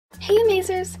Hey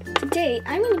Amazers! Today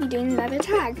I'm going to be doing another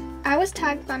tag. I was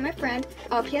tagged by my friend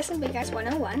LPS and Bigeyes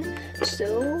 101,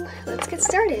 so let's get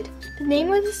started. The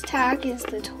name of this tag is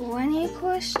the 20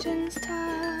 questions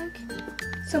tag.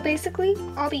 So basically,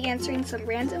 I'll be answering some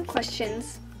random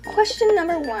questions. Question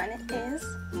number 1 is,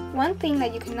 one thing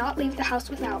that you cannot leave the house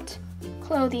without.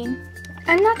 Clothing.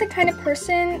 I'm not the kind of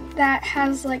person that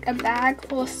has like a bag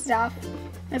full of stuff.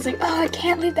 It's like, oh, I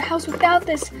can't leave the house without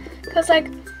this. Because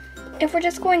like, if we're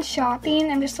just going shopping,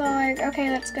 I'm just like,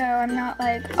 okay, let's go. I'm not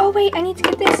like, oh wait, I need to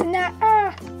get this and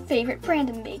that. Favorite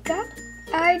brand of makeup?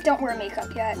 I don't wear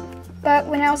makeup yet. But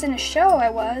when I was in a show,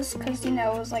 I was, because, you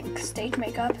know, it was like stage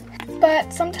makeup.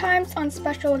 But sometimes on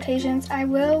special occasions, I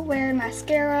will wear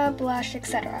mascara, blush,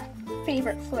 etc.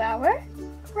 Favorite flower?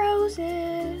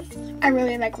 Roses. I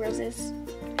really like roses.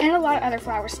 And a lot of other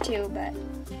flowers too, but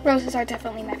roses are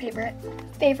definitely my favorite.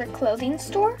 Favorite clothing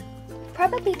store?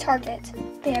 Probably Target.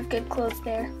 They have good clothes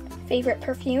there. Favorite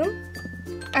perfume?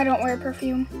 I don't wear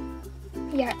perfume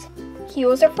yet.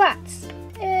 Heels or flats?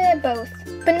 Both.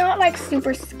 But not like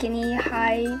super skinny,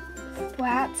 high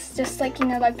flats. Just like, you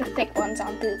know, like the thick ones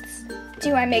on boots.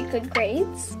 Do I make good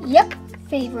grades? Yep.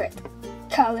 Favorite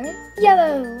color?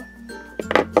 Yellow.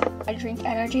 I drink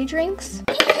energy drinks.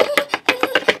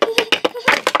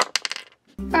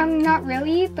 Not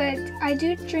really, but I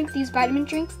do drink these vitamin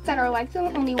drinks that are like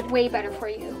them, only way better for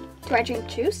you. Do I drink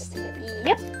juice?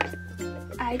 Yep.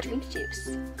 I drink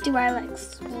juice. Do I like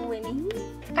swimming?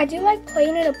 I do like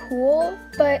playing in a pool,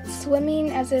 but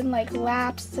swimming as in like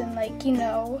laps and like, you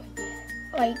know,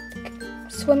 like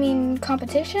swimming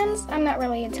competitions, I'm not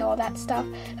really into all that stuff.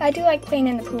 I do like playing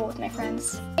in the pool with my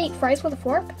friends. I eat fries with a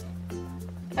fork?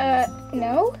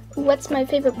 No. What's my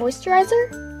favorite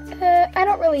moisturizer? I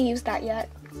don't really use that yet.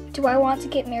 Do I want to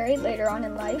get married later on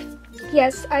in life?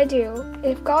 Yes, I do.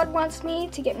 If God wants me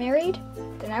to get married,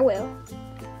 then I will.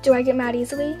 Do I get mad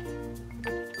easily?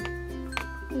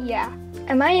 Yeah.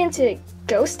 Am I into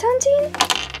ghost hunting?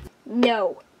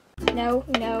 No. No,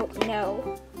 no,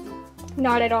 no.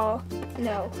 Not at all.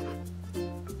 No.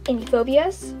 Any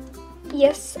phobias?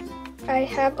 Yes, I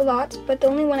have a lot, but the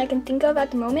only one I can think of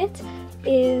at the moment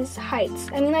is heights.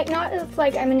 I mean, like, not if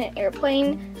like I'm in an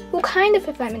airplane. Well, kind of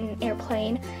if I'm in an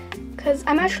airplane, because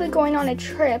I'm actually going on a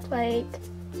trip like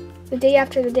the day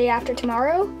after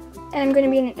tomorrow, and I'm going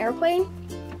to be in an airplane,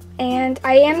 and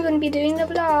I am going to be doing the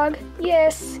vlog.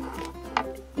 Yes.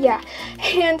 Yeah.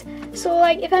 And so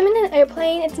like if I'm in an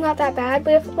airplane, it's not that bad,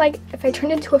 but if I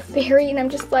turn into a fairy and I'm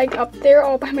just like up there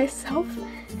all by myself,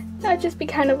 I'd just be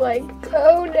kind of like,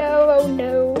 oh no, oh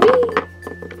no.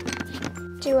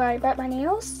 Whee! Do I bite my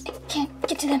nails? Can't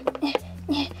get to them.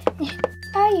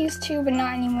 I used to, but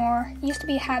not anymore. It used to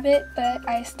be a habit, but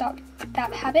I stopped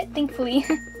that habit, thankfully.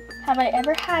 Have I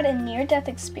ever had a near-death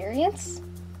experience?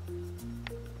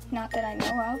 Not that I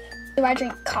know of. Do I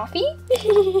drink coffee?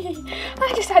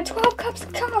 I just had 12 cups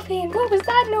of coffee, and what was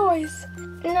that noise?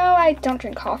 No, I don't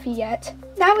drink coffee yet.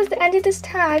 That was the end of this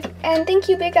tag, and thank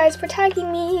you Bigeyes for tagging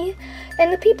me.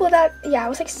 And the people that, yeah, I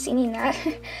was like singing that.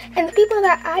 And the people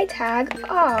that I tag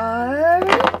are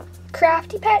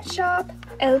CraftyPetShop,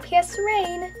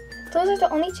 LPSRain. Those are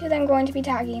the only two that I'm going to be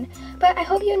tagging. But I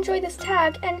hope you enjoyed this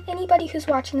tag, and anybody who's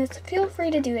watching this, feel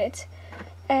free to do it.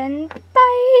 And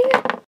bye!